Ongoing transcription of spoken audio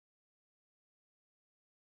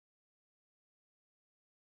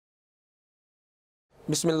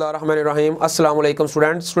बिस्मिल्लाहिर्रहमानिर्रहीम। अस्सलाम वालेकुम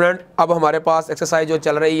स्टूडेंट। अब हमारे पास एक्सरसाइज जो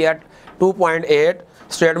चल रही है 2.8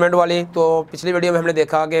 स्टेटमेंट वाली। तो पिछली वीडियो में हमने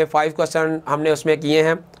देखा कि 5 क्वेश्चन हमने उसमें किए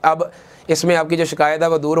हैं। अब इसमें आपकी जो शिकायत है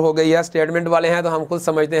वो दूर हो गई है। स्टेटमेंट वाले हैं तो हम खुद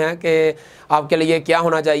समझते हैं कि आपके लिए क्या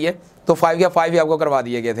होना चाहिए, तो 5 के 5 ही आपको करवा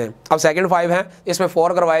दिए गए थे। अब सेकंड 5 है, इसमें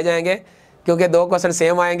 4 करवाए जाएंगे क्योंकि 2 क्वेश्चन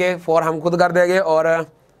सेम आएंगे। 4 हम खुद कर देंगे और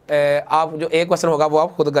आप जो एक क्वेश्चन होगा वो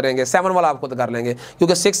आप खुद करेंगे। 7 वाला आप खुद कर लेंगे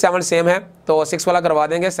क्योंकि 6 7 सेम है, तो 6 वाला करवा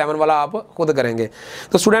देंगे, 7 वाला आप खुद करेंगे।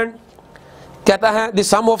 तो स्टूडेंट कहता है the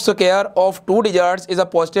some of square of 2 digits is a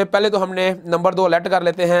positive. पहले तो हमने नंबर 2 लेट कर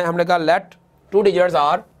लेते हैं। हमने कहा late 2 digits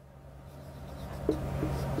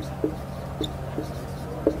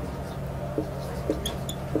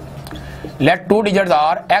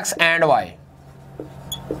are x and y।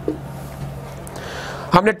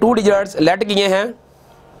 हमने 2 डिजिट्स लेट किए हैं।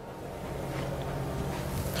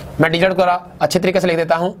 मैं डिजिट को अच्छे तरीके से लिख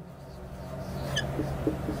देता हूं।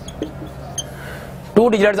 2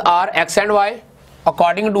 digits are x and y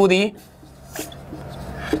according to the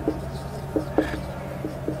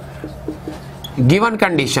given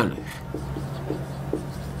condition.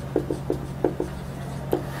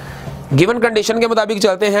 Given condition के मुताबिक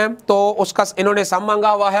चलते हैं तो उसका इन्होंने सम मांगा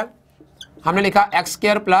हुआ है। हमने लिखा x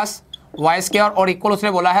square plus y square और इक्वल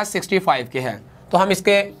उसने बोला है 65 के है, तो हम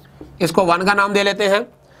इसको 1 का नाम दे लेते हैं।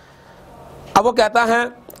 अब वो कहता है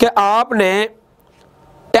कि आपने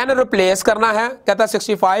 10 रिप्लेस करना है। कहता है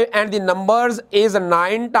 65 and the numbers is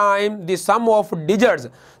 9 time the some of digits.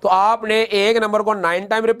 तो आपने एक नंबर को 9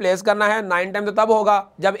 टाइम रिप्लेस करना है। 9 टाइम तो तब होगा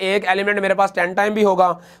जब एक एलिमेंट मेरे पास 10 टाइम भी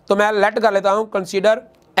होगा। तो मैं लेट कर लेता हूं कंसीडर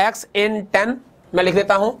x इन 10। मैं लिख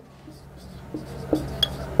देता हूं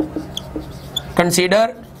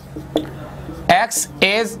consider x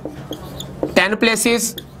is 10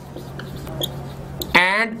 places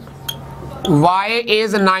and y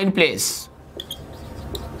is 9 place.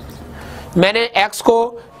 मैंने x को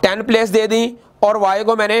 10 प्लेस दे दी और y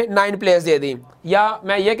को मैंने 9 प्लेस दे दी। या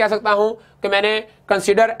मैं ये कह सकता हूं कि मैंने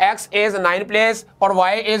कंसीडर x इज 9 प्लेस और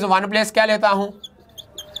y इज 1 प्लेस क्या लेता हूं।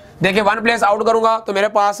 देखिए 1 प्लेस आउट करूंगा तो मेरे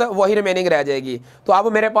पास वही रिमेनिंग रह जाएगी। तो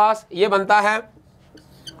अब मेरे पास ये बनता है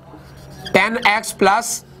 10x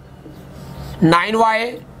plus 9y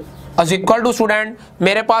is equal to student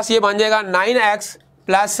मेरे पास ये बन जाएगा 9x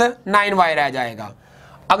प्लस 9y रह जाएगा।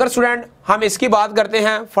 अगर स्टूडेंट हम इसकी बात करते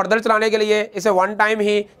हैं फर्दर चलाने के लिए इसे 1 टाइम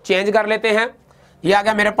ही चेंज कर लेते हैं। ये आ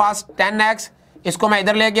गया मेरे पास 10x, इसको मैं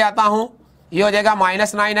इधर लेके आता हूं, ये हो जाएगा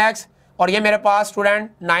 -9x और ये मेरे पास स्टूडेंट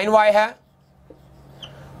 9y है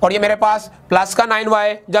और ये मेरे पास प्लस का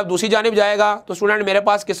 9y जब दूसरी जानिब जाएगा तो स्टूडेंट मेरे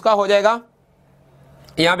पास किसका हो जाएगा।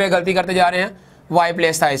 यहाँ पे गलती करते जा रहे हैं, y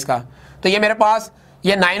प्लेस था इसका, तो ये मेरे पास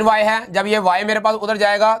ये 9y है। जब ये y मेरे पास उधर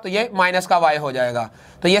जाएगा तो ये माइनस का y हो जाएगा।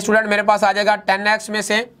 तो ये स्टूडेंट मेरे पास आ जाएगा 10x में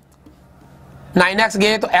से 9x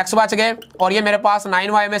गए तो x बच गए और ये मेरे पास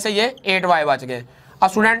 9y में से ये 8y बच गए। अब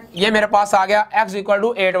स्टूडेंट ये मेरे पास आ गया x इक्वल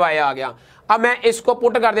टू 8y आ गया। अब मैं इसको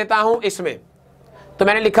पुट कर देता हूं इसमें, तो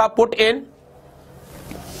मैंने लिखा put in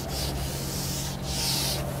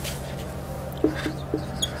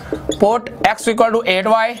put x equal to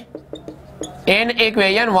 8y in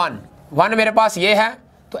equation 1 मेरे पास ये है।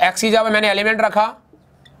 तो x की जगह मैंने एलिमेंट रखा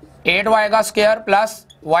 8y का square plus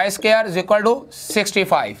y square is equal to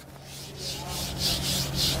 65।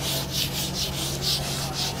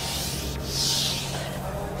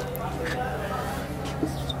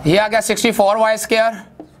 ये आ गया 64y square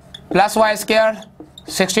plus y square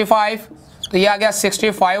 65। तो ये आ गया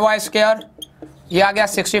 65y स्क्वायर, ये आ गया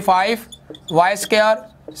 65y स्क्वायर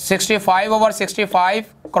 65 ओवर 65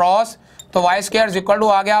 क्रॉस, तो y square is equal to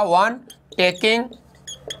आ गया 1 taking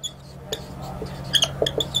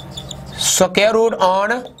square root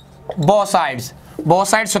on both sides. Both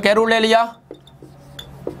side square root ले लिया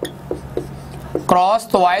क्रॉस,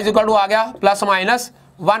 तो y इज इक्वल टू आ गया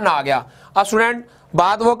 ±1 आ गया। अब स्टूडेंट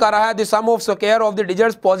बात वो कर रहा है the some of square of the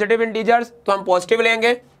digits positive integers, तो हम पॉजिटिव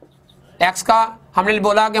लेंगे। x का हमने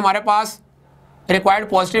बोला कि हमारे पास रिक्वायर्ड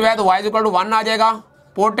पॉजिटिव है तो y इज इक्वल टू 1 आ जाएगा।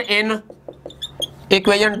 पुट इन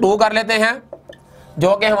इक्वेशन 2 कर लेते हैं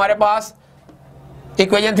जो कि हमारे पास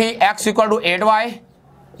इक्वेशन थी x इक्वल टू 8y।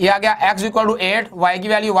 ये आ गया x इक्वल टू 8, y की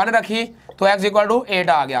वैल्यू 1 रखी तो x इक्वल टू 8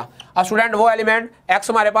 आ गया। अब स्टूडेंट वो एलिमेंट x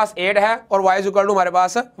हमारे पास 8 है और y इक्वल टू हमारे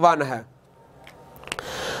पास 1 है।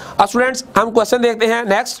 अब स्टूडेंट्स हम क्वेश्चन देखते हैं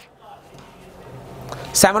नेक्स्ट।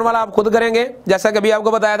 7 वाला आप खुद करेंगे जैसा कि अभी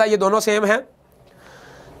आपको बताया था, ये दोनों सेम हैं।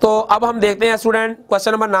 तो अब हम देखते हैं स्टूडेंट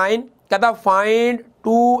क्वेश्चन नंबर 9। कहता find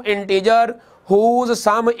 2 integer whose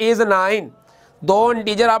sum is 9। 2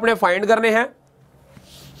 integer आपने फाइंड करने हैं।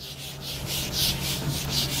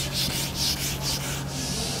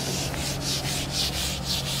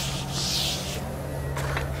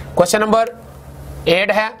 क्वेश्चन नंबर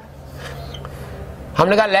 8 है,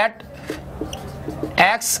 हमने कहा late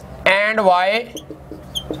x and y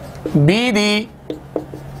be the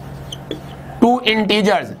two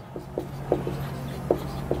integers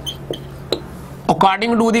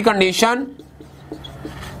according to the condition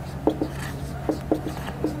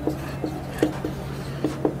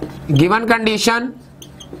given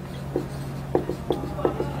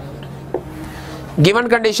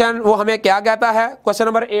condition वो हमें क्या कहता है क्वेश्चन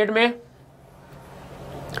नंबर 8 में,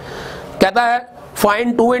 कहता है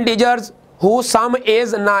find two integers who some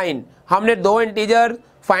is 9। हमने दो इंटीजर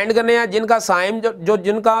फाइंड करने हैं जिनका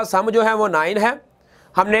जिनका सम जो है वो 9 है।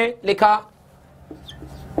 हमने लिखा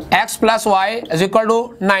x plus Y is equal to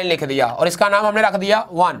 9 लिख दिया और इसका नाम हमने रख दिया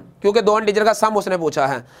 1, क्योंकि दो इंटीजर का सम उसने पूछा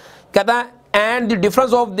है। कहता है and the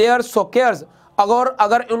difference of their squares,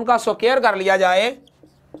 अगर उनका स्क्वायर कर लिया जाए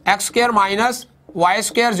x square minus Y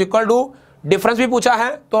square is equal to, difference भी पूछा है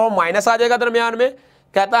तो माइनस आ जाएगा दरमियान में।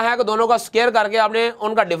 कहता है कि दोनों का स्क्वायर करके आपने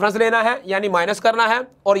उनका डिफरेंस लेना है यानी माइनस करना है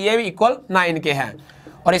और ये भी इक्वल 9 के हैं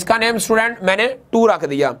और इसका नेम स्टूडेंट मैंने 2 रख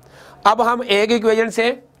दिया। अब हम एक इक्वेशन से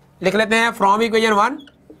लिख लेते हैं फ्रॉम इक्वेशन 1,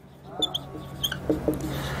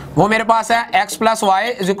 वो मेरे पास है x plus Y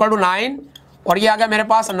is equal to 9 और ये आ गया मेरे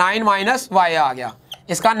पास 9 माइनस वाई आ गया।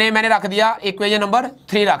 इसका नेम मैंने रख दिया इक्वेशन नंबर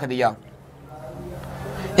 3 रख दिया।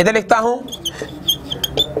 इधर लिखता हूं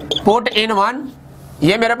पुट इन 1,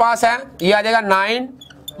 ये मेरे पास है, ये आ जाएगा 9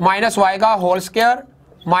 माइनस वाई का whole square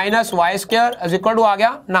minus Y square is equal to आ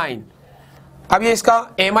गया 9। अब ये इसका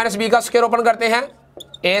a माइनस बी का स्क्वायर ओपन करते हैं,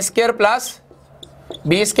 a square plus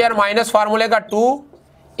B square minus फार्मूले का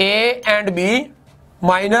 2a and b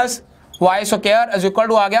minus Y square is equal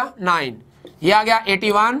to आ गया 9। ये आ गया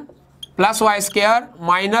 81 plus Y square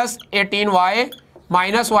minus 18y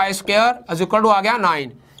minus Y square is equal to आ गया 9।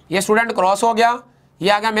 ये स्टूडेंट क्रॉस हो गया, ये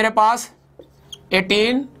आ गया मेरे पास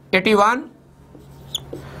 81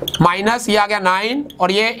 माइनस ये आ गया 9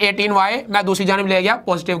 और ये 18y मैं दूसरी जानिब ले गया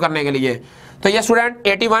पॉजिटिव करने के लिए। तो ये स्टूडेंट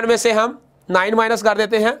 81 में से हम 9 माइनस कर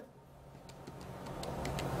देते हैं,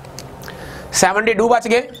 72 बच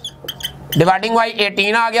गए, डिवाइडिंग बाई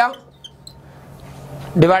 18 आ गया,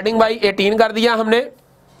 डिवाइडिंग बाई 18 कर दिया हमने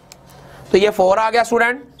तो ये 4 आ गया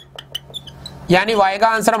स्टूडेंट, यानी y का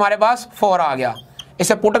आंसर हमारे पास 4 आ गया।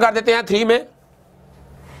 इसे पुट कर देते हैं 3 में,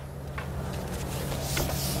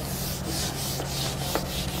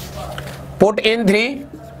 पुट इन 3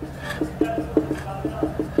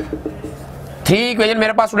 इक्वेशन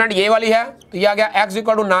मेरे पास स्टूडेंट ये वाली है, तो ये आ गया x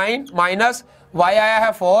equal to 9 minus y आया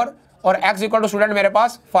है 4 और x इक्वल टू स्टूडेंट मेरे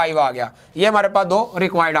पास 5 आ गया। ये हमारे पास 2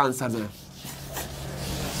 रिक्वायर्ड आंसर्स हैं।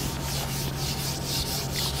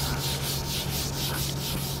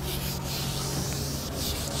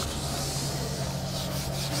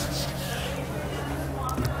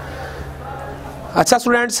 अच्छा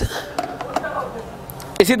स्टूडेंट्स,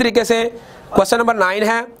 इसी तरीके से क्वेश्चन नंबर 9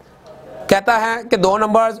 है, कहता है कि दो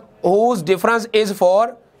नंबर्स हुज डिफरेंस इज 4,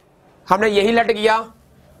 हमने यही लेट किया,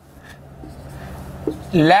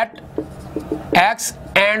 late x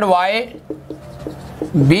and y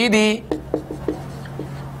be the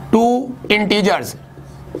two integers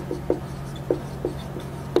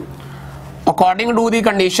according to the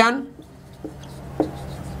condition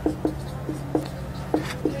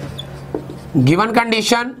given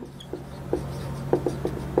condition.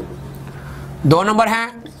 दो नंबर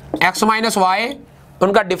हैं x माइनस वाई,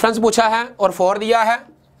 उनका डिफरेंस पूछा है और 4 दिया है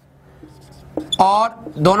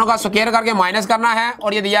और दोनों का स्क्वायर करके माइनस करना है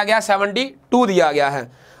और ये दिया गया 72 दिया गया है।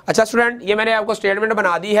 अच्छा स्टूडेंट, ये मैंने आपको स्टेटमेंट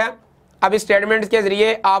बना दी है, अब इस स्टेटमेंट के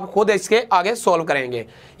जरिए आप खुद इसके आगे सोल्व करेंगे।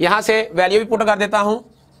 यहां से वैल्यू भी पुट कर देता हूं,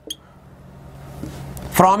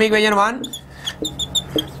 from equation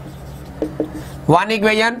 1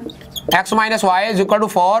 equation x minus Y is equal to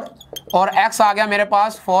 4 और x आ गया मेरे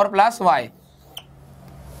पास 4 प्लस वाई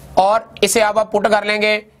और इसे अब आप पुट कर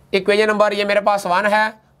लेंगे। इक्वेशन नंबर ये मेरे पास 1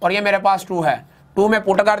 है और ये मेरे पास 2 है, 2 में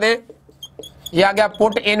पुट कर दें, ये आ गया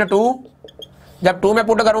पुट इन 2। जब 2 में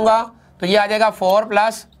पुट करूंगा तो ये आ जाएगा 4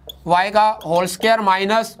 प्लस वाई का whole square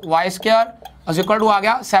minus Y square is equal to आ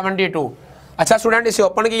गया 72। अच्छा स्टूडेंट, इसे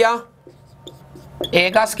ओपन किया,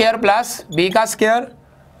 a का स्क्वायर प्लस b का स्क्वायर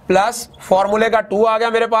प्लस फॉर्मूले का 2 आ गया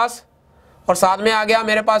मेरे पास और साथ में आ गया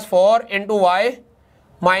मेरे पास 4 into Y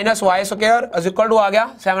minus Y square is equal to आ गया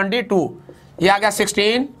 72। ये आ गया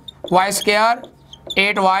 16 Y square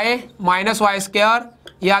 8y minus Y square,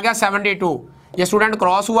 ये आ गया 72। ये स्टूडेंट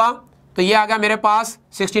क्रॉस हुआ तो ये आ गया मेरे पास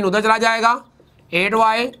 16 उधर चला जाएगा,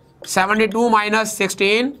 8y 72 माइनस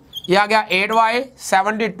 16, ये आ गया 8y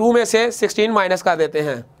 72 में से 16 माइनस कर देते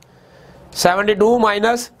हैं, 72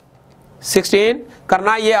 माइनस 16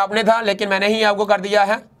 करना ये आपने था लेकिन मैंने ही आपको कर दिया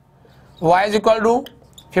है। y इज इक्वल टू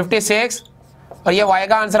 56 और ये y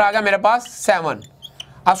का आंसर आ गया मेरे पास 7।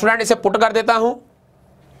 अब स्टूडेंट इसे पुट कर देता हूं,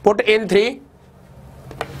 पुट इन 3,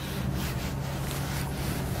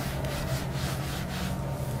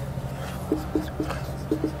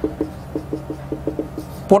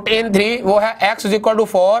 पुट इन 3 वो है x is equal to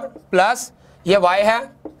 4 plus ये y है,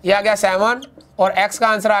 ये आ गया 7 और x का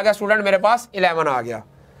आंसर आ गया स्टूडेंट मेरे पास 11 आ गया।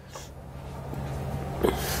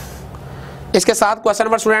 इसके साथ क्वेश्चन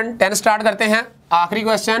नंबर स्टूडेंट 10 स्टार्ट करते हैं। आखिरी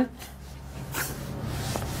क्वेश्चन,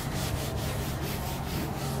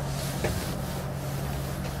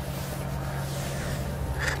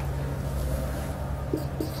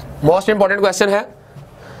 मोस्ट इंपॉर्टेंट क्वेश्चन है।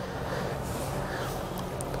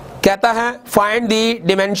 कहता है find the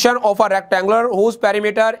dimension of a rectangular whose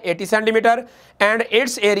perimeter 80 centimetre and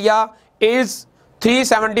it's area is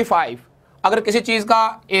 375। अगर किसी चीज का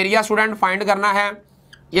एरिया स्टूडेंट फाइंड करना है,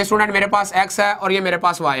 ये स्टूडेंट मेरे पास x है और ये मेरे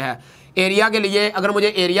पास y है। एरिया के लिए अगर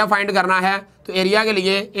मुझे एरिया फाइंड करना है तो एरिया के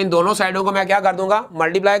लिए इन दोनों साइडों को मैं क्या कर दूंगा,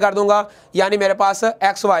 मल्टीप्लाई कर दूंगा, यानी मेरे पास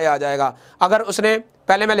एक्स वाई आ जाएगा। अगर उसने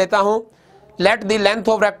पहले मैं लेता हूं let the length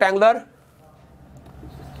of rectangular,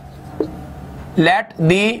 let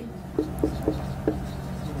the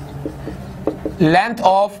length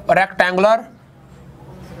of rectangular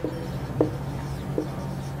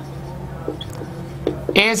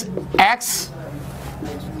is x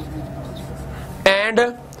and,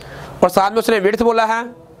 और साथ में उसने विड्थ बोला है,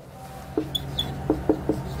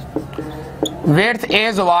 विड्थ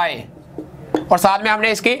इज y और साथ में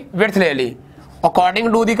हमने इसकी विड्थ ले ली।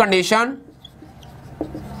 According to the condition,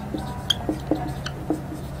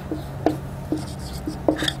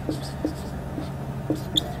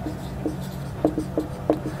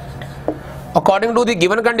 according to the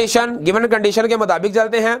given condition, given condition के मुताबिक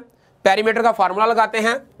चलते हैं। पेरीमीटर का फार्मूला लगाते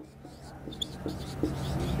हैं।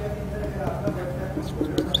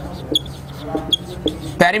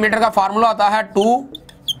 पेरीमीटर का फार्मूला होता है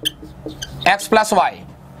 2x प्लस वाई,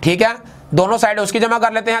 ठीक है। दोनों साइड उसकी जमा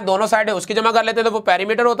कर लेते हैं, दोनों साइड उसकी जमा कर लेते हैं तो वो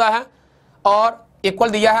पेरीमीटर होता है और इक्वल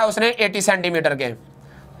दिया है उसने 80 सेंटीमीटर के।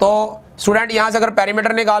 तो स्टूडेंट यहां से अगर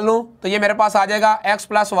पेरीमीटर निकाल लूं तो ये मेरे पास आ जाएगा x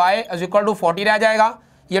plus Y is equal to 40 रह जाएगा।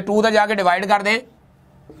 ये 2 उधर जाके डिवाइड कर दें,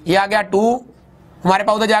 ये आ गया 2, हमारे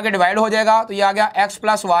पास उधर जाके डिवाइड हो जाएगा तो ये आ गया x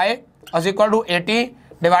plus Y is equal to 80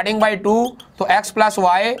 dividing by 2, तो x plus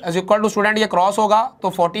Y is equal to student ये क्रॉस होगा तो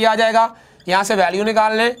 40 आ जाएगा। यहाँ से वैल्यू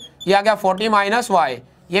निकाल लें, ये आ गया 40 माइनस वाई,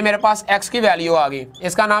 ये मेरे पास x की वैल्यू आ गई।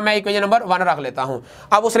 इसका नाम मैं इक्वेशन नंबर 1 रख लेता हूँ।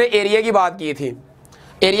 अब उसने एरिया की बात की थी,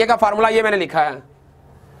 एरिया का फार्मूला ये मैंने लिखा है,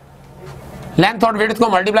 लेंथ और विड्थ को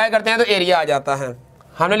मल्टीप्लाई करते हैं तो एरिया आ जाता है।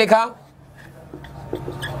 हमने लिखा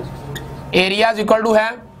एरिया इज इक्वल टू है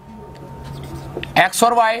x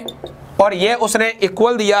और y और ये उसने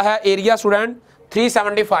इक्वल दिया है एरिया स्टूडेंट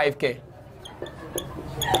 375 के।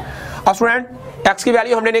 अब स्टूडेंट x की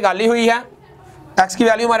वैल्यू हमने निकाली हुई है, x की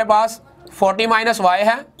वैल्यू हमारे पास 40 माइनस y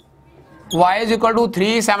है, y इज इक्वल टू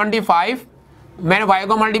 375। मैंने y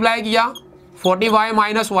को मल्टीप्लाई किया 40y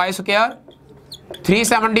माइनस वाई स्क्वायर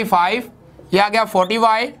 375, यह आ गया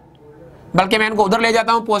 40y, बल्कि मैं इनको उधर ले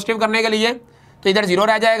जाता हूँ पॉजिटिव करने के लिए तो इधर 0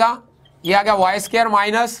 रह जाएगा। यह आ गया Y square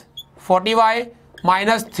minus 40y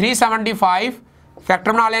minus 375,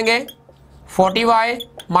 factor बना लेंगे 40y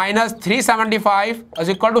minus 375 is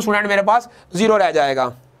equal to student मेरे पास 0 रह जाएगा।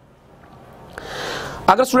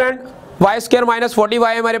 अगर student Y square minus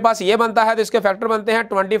 40y हमारे पास ये बनता है तो इसके फैक्टर बनते हैं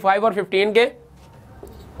 25 और 15 के।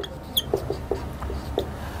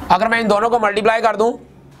 अगर मैं इन दोनों को मल्टीप्लाई कर दूं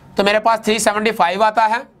तो मेरे पास 375 आता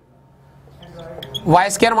है, Y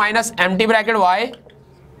square minus empty bracket y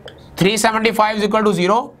 375 is equal to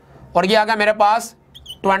 0 और ये आ गया मेरे पास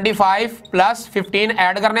 25 प्लस 15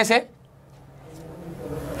 ऐड करने से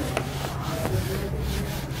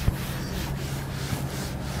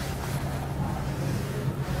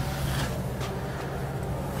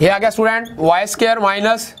ये आ गया student Y square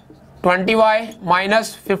minus 20y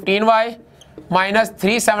minus 15y minus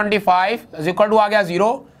 375 is equal to आ गया 0,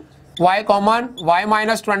 y common y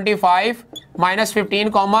minus 25 minus 15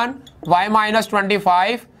 common y minus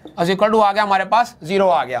 25 is equal to आ गया हमारे पास 0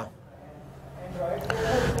 आ गया।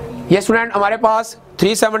 ये स्टूडेंट हमारे पास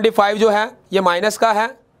 375 जो है ये माइनस का है,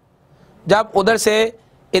 जब उधर से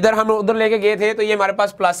इधर हम उधर लेके गए थे तो ये हमारे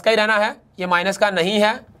पास प्लस का ही रहना है, ये माइनस का नहीं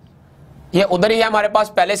है, ये उधर ही है हमारे पास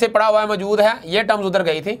पहले से पड़ा हुआ है मौजूद है, ये टर्म्स उधर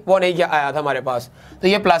गई थी वो नहीं आया था हमारे पास तो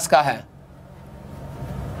ये प्लस का है।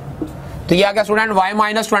 तो ये आ गया स्टूडेंट y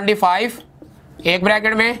माइनस 25 एक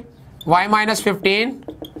ब्रैकेट में y माइनस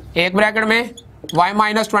 15 एक ब्रैकेट में y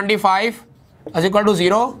minus 25 is equal to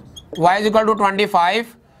 0, y is equal to 25,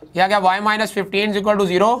 यह आ गया y minus 15 is equal to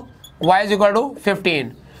 0, y is equal to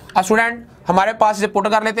 15। अब स्टूडेंट हमारे पास इसे पुट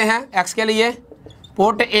कर लेते हैं x के लिए,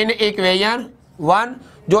 पुट इन इक्वेशन 1,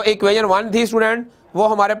 जो इक्वेशन 1 थी स्टूडेंट वो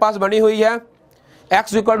हमारे पास बनी हुई है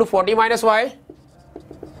x equal to 40 minus Y,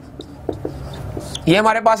 ये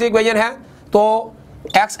हमारे पास इक्वेशन है। तो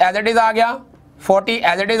x एज इट इज आ गया, 40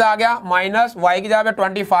 एज इट इज आ गया, माइनस y की जगह पे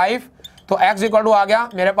 25, तो x इक्वल टू आ गया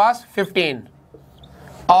मेरे पास 15,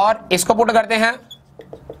 और इसको पुट करते हैं,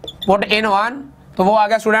 पुट इन 1, तो वो आ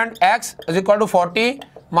गया student x is equal to 40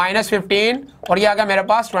 minus 15, और ये आ गया मेरे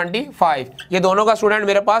पास 25। ये दोनों का स्टूडेंट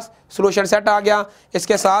मेरे पास सोल्यूशन सेट आ गया।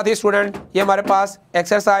 इसके साथ ही स्टूडेंट ये हमारे पास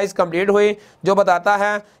एक्सरसाइज कंप्लीट हुई, जो बताता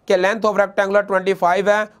है कि लेंथ ऑफ रेक्टेंगुलर 25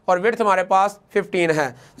 है और विड्थ हमारे पास 15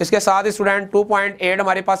 है। इसके साथ ही स्टूडेंट 2.8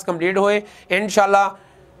 हमारे पास कंप्लीट हुए।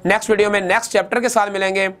 इंशाल्लाह नेक्स्ट वीडियो में नेक्स्ट चैप्टर के साथ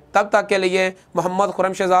मिलेंगे। तब तक के लिए मोहम्मद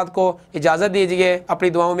खुर्रम शहजाद को इजाज़त दीजिए, अपनी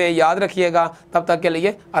दुआओं में याद रखिएगा। तब तक के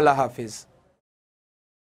लिए अल्लाह हाफिज़।